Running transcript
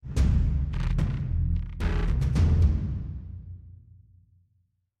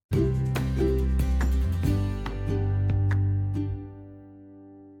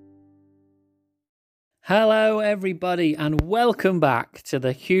Hello, everybody, and welcome back to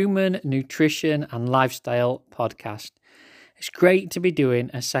the Human Nutrition and Lifestyle Podcast. It's great to be doing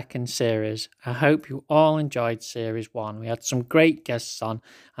a second series. I hope you all enjoyed series 1. We had some great guests on,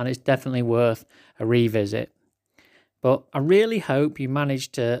 and it's definitely worth a revisit. But I really hope you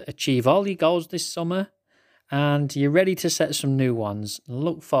managed to achieve all your goals this summer, and you're ready to set some new ones and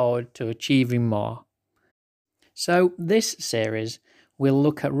look forward to achieving more. So this series will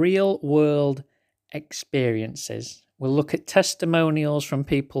look at real-world experiences. We'll look at testimonials from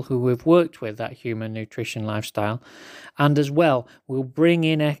people who we've worked with at Human Nutrition Lifestyle, and as well we'll bring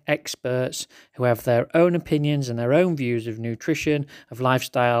in experts who have their own opinions and their own views of nutrition, of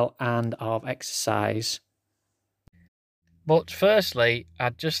lifestyle and of exercise. But firstly,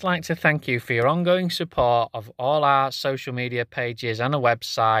 I'd just like to thank you for your ongoing support of all our social media pages and a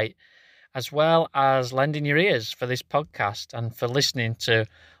website, as well as lending your ears for this podcast and for listening to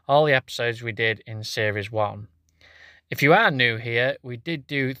all the episodes we did in Series 1. If you are new here, we did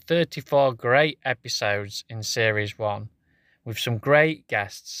do 34 great episodes in Series 1 with some great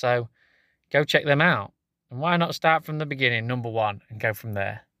guests, so go check them out. And why not start from the beginning, number 1, and go from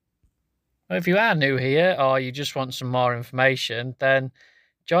there? Well, if you are new here or you just want some more information, then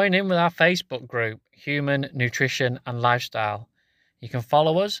join in with our Facebook group, Human Nutrition and Lifestyle. You can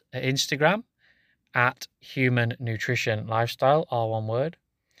follow us at Instagram at Human Nutrition Lifestyle, all one word,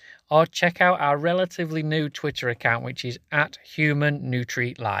 or check out our relatively new Twitter account, which is at Human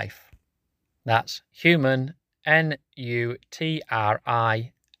Nutri Life. That's Human, N-U-T-R-I-L-I-F-E,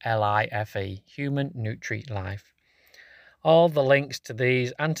 Human Nutri Life. All the links to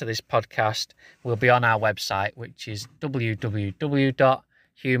these and to this podcast will be on our website, which is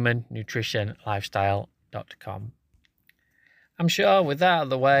www.humannutritionlifestyle.com. I'm sure with that out of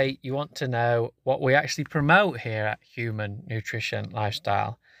the way, you want to know what we actually promote here at Human Nutrition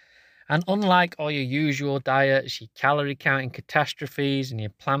Lifestyle. And unlike all your usual diets, your calorie counting catastrophes and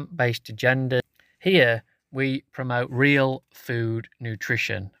your plant-based agenda, here we promote real food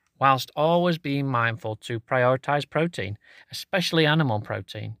nutrition, whilst always being mindful to prioritise protein, especially animal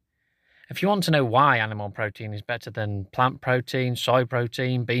protein. If you want to know why animal protein is better than plant protein, soy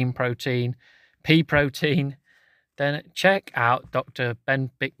protein, bean protein, pea protein, then check out Dr. Ben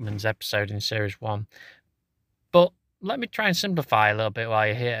Bikman's episode in Series 1. But let me try and simplify a little bit while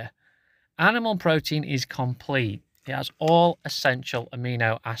you're here. Animal protein is complete. It has all essential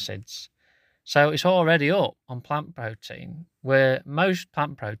amino acids. So it's already up on plant protein, where most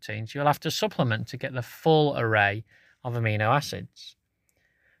plant proteins you'll have to supplement to get the full array of amino acids.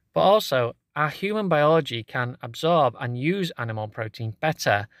 But also, our human biology can absorb and use animal protein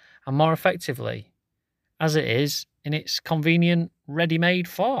better and more effectively, as it is in its convenient ready-made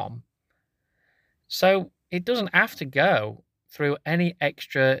form. So it doesn't have to go through any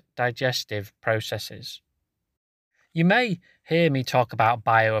extra digestive processes. You may hear me talk about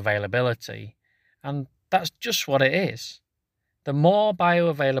bioavailability, and that's just what it is. The more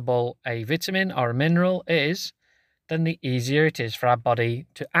bioavailable a vitamin or a mineral is, then the easier it is for our body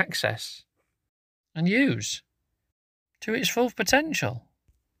to access and use to its full potential.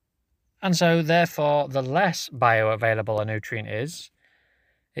 And so, therefore, the less bioavailable a nutrient is,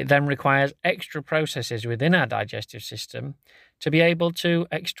 it then requires extra processes within our digestive system to be able to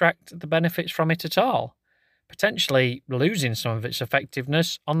extract the benefits from it at all, potentially losing some of its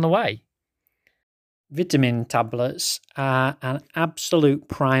effectiveness on the way. Vitamin tablets are an absolute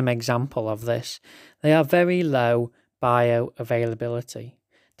prime example of this. They are very low bioavailability.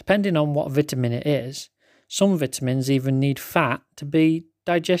 Depending on what vitamin it is, some vitamins even need fat to be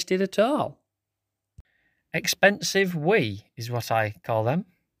digested at all. Expensive whey is what I call them.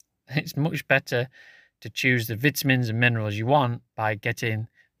 It's much better to choose the vitamins and minerals you want by getting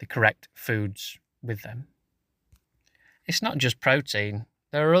the correct foods with them. It's not just protein.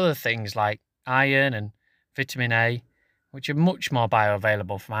 There are other things like iron and vitamin A, which are much more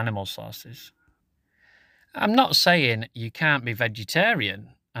bioavailable from animal sources. I'm not saying you can't be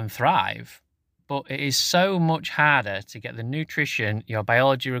vegetarian and thrive, but it is so much harder to get the nutrition your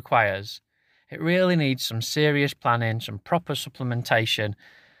biology requires. It really needs some serious planning, some proper supplementation,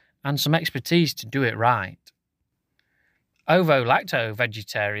 and some expertise to do it right. Ovo-lacto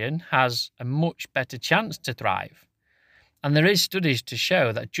vegetarian has a much better chance to thrive. And there is studies to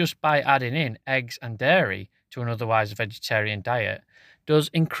show that just by adding in eggs and dairy to an otherwise vegetarian diet does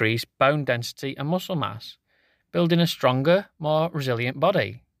increase bone density and muscle mass, building a stronger, more resilient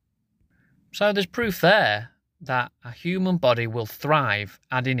body. So there's proof there that a human body will thrive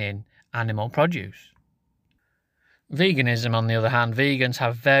adding in animal produce. Veganism, on the other hand, vegans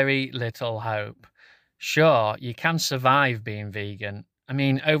have very little hope. Sure, you can survive being vegan, I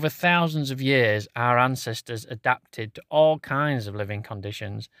mean, over thousands of years, our ancestors adapted to all kinds of living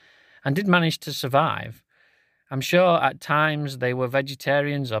conditions and did manage to survive. I'm sure at times they were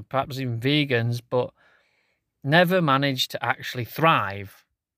vegetarians or perhaps even vegans, but never managed to actually thrive.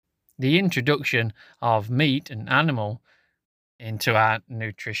 The introduction of meat and animal into our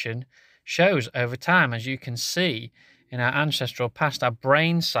nutrition shows over time, as you can see in our ancestral past, our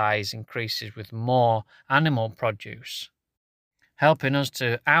brain size increases with more animal produce, helping us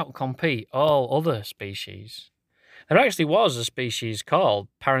to outcompete all other species. There actually was a species called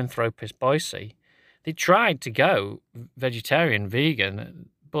Paranthropus boise. They tried to go vegetarian, vegan,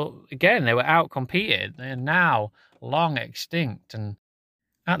 but again, they were outcompeted. They are now long extinct, and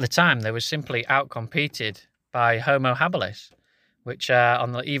at the time, they were simply outcompeted by Homo habilis, which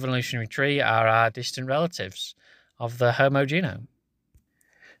on the evolutionary tree are our distant relatives of the Homo genome.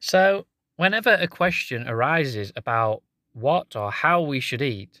 So, whenever a question arises about what or how we should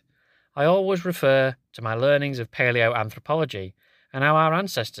eat, I always refer to my learnings of paleoanthropology and how our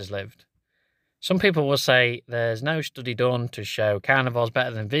ancestors lived. Some people will say there's no study done to show carnivores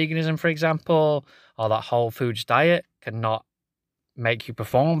better than veganism, for example, or that whole foods diet cannot make you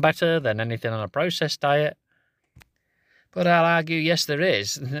perform better than anything on a processed diet. But I'll argue, yes, there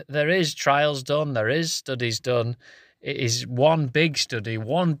is. There is trials done, there is studies done. It is one big study,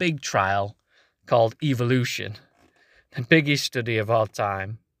 one big trial called evolution, the biggest study of all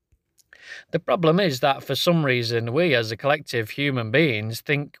time. The problem is that for some reason, we as a collective human beings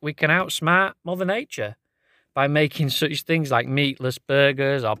think we can outsmart Mother Nature by making such things like meatless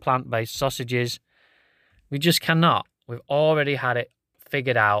burgers or plant-based sausages. We just cannot. We've already had it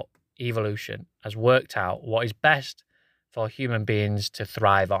figured out. Evolution has worked out what is best for human beings to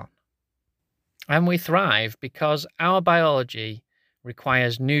thrive on. And we thrive because our biology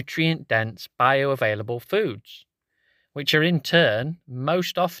requires nutrient-dense, bioavailable foods, which are in turn,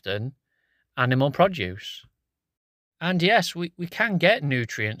 most often, animal produce. And yes, we can get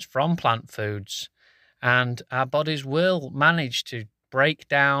nutrients from plant foods, and our bodies will manage to break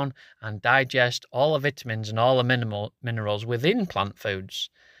down and digest all the vitamins and all the minerals within plant foods.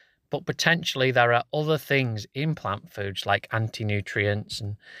 But potentially there are other things in plant foods like anti-nutrients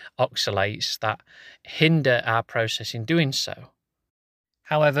and oxalates that hinder our process in doing so.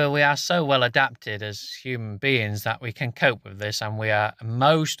 However, we are so well adapted as human beings that we can cope with this, and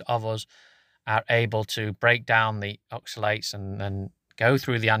most of us are able to break down the oxalates and go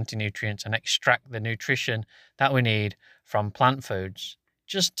through the anti-nutrients and extract the nutrition that we need from plant foods. It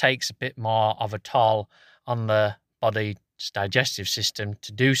just takes a bit more of a toll on the body's digestive system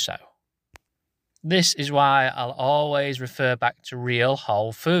to do so. This is why I'll always refer back to real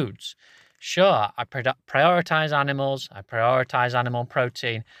whole foods. Sure, I prioritize animals, I prioritize animal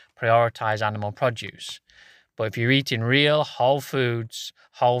protein, prioritize animal produce. But if you're eating real whole foods,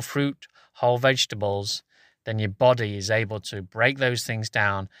 whole fruit, whole vegetables, then your body is able to break those things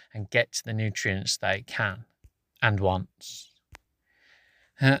down and get to the nutrients that it can and wants.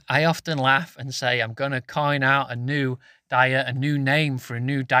 I often laugh and say I'm going to coin out a new diet, a new name for a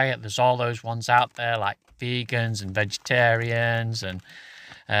new diet. There's all those ones out there like vegans and vegetarians and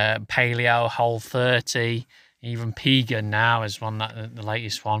paleo, Whole30, even Pegan now is the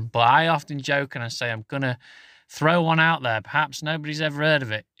latest one. But I often joke and I say I'm going to throw one out there. Perhaps nobody's ever heard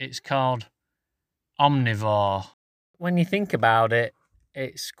of it. It's called omnivore. When you think about it,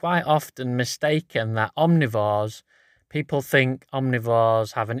 it's quite often mistaken that people think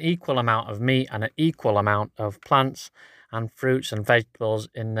omnivores have an equal amount of meat and an equal amount of plants and fruits and vegetables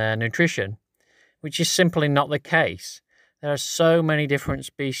in their nutrition, which is simply not the case. There are so many different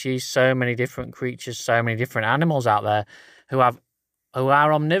species, so many different creatures, so many different animals out there who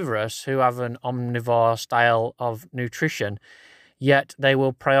are omnivorous, who have an omnivore style of nutrition, yet they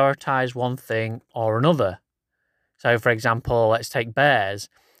will prioritize one thing or another. So, for example, let's take bears.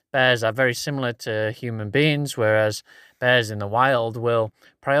 Bears are very similar to human beings, whereas bears in the wild will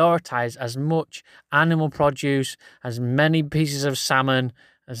prioritize as much animal produce, as many pieces of salmon,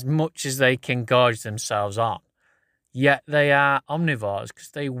 as much as they can gorge themselves on. Yet they are omnivores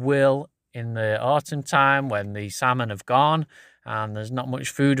because they will, in the autumn time when the salmon have gone and there's not much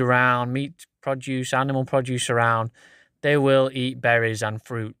food around, meat produce, animal produce around, they will eat berries and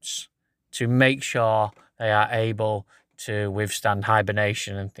fruits to make sure they are able to withstand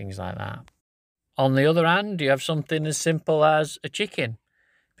hibernation and things like that. On the other hand, you have something as simple as a chicken.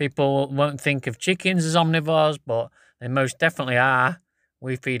 People won't think of chickens as omnivores, but they most definitely are.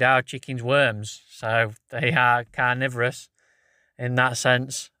 We feed our chickens worms, so they are carnivorous in that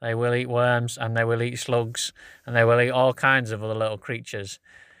sense. They will eat worms and they will eat slugs and they will eat all kinds of other little creatures.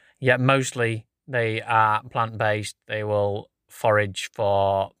 Yet mostly they are plant-based. They will forage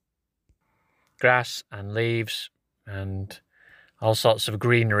for grass and leaves and all sorts of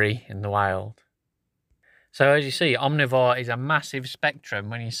greenery in the wild. So as you see, omnivore is a massive spectrum.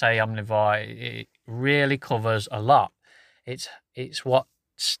 When you say omnivore, it really covers a lot. It's what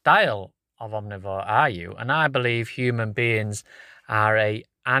style of omnivore are you? And I believe human beings are a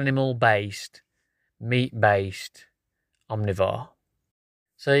animal-based, meat-based omnivore.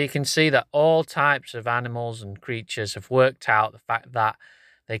 So you can see that all types of animals and creatures have worked out the fact that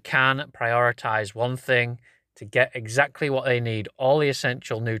they can prioritize one thing to get exactly what they need, all the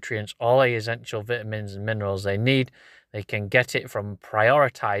essential nutrients, all the essential vitamins and minerals they need. They can get it from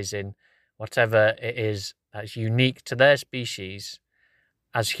prioritizing whatever it is that's unique to their species.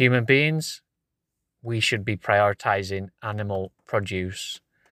 As human beings, we should be prioritizing animal produce,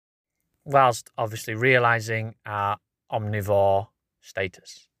 whilst obviously realizing our omnivore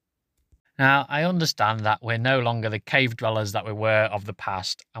status. Now, I understand that we're no longer the cave dwellers that we were of the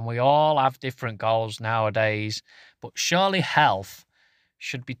past, and we all have different goals nowadays, but surely health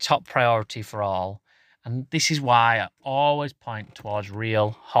should be top priority for all. And this is why I always point towards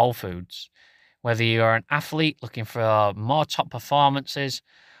real whole foods. Whether you're an athlete looking for more top performances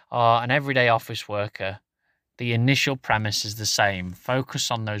or an everyday office worker, the initial premise is the same.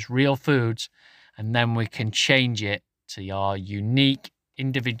 Focus on those real foods, and then we can change it to your unique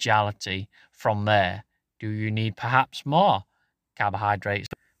individuality from there. Do you need perhaps more carbohydrates,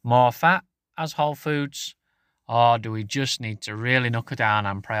 more fat as whole foods, or do we just need to really knuckle down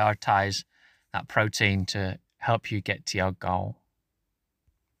and prioritize that protein to help you get to your goal?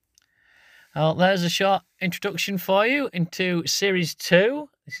 Well, there's a short introduction for you into Series 2.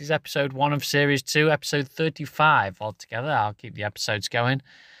 This is episode 1 of Series 2, episode 35 altogether. I'll keep the episodes going.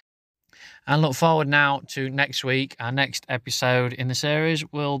 And look forward now to next week. Our next episode in the series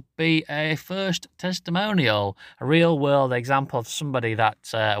will be a first testimonial, a real-world example of somebody that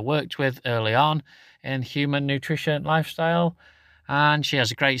I worked with early on in human nutrition lifestyle. And she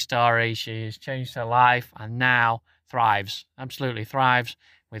has a great story. She's changed her life and now thrives, absolutely thrives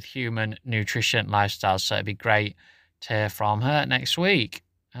with human nutrition lifestyle. So it'd be great to hear from her next week.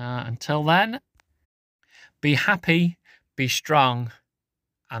 Until then, be happy, be strong,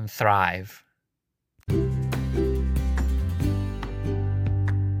 and thrive.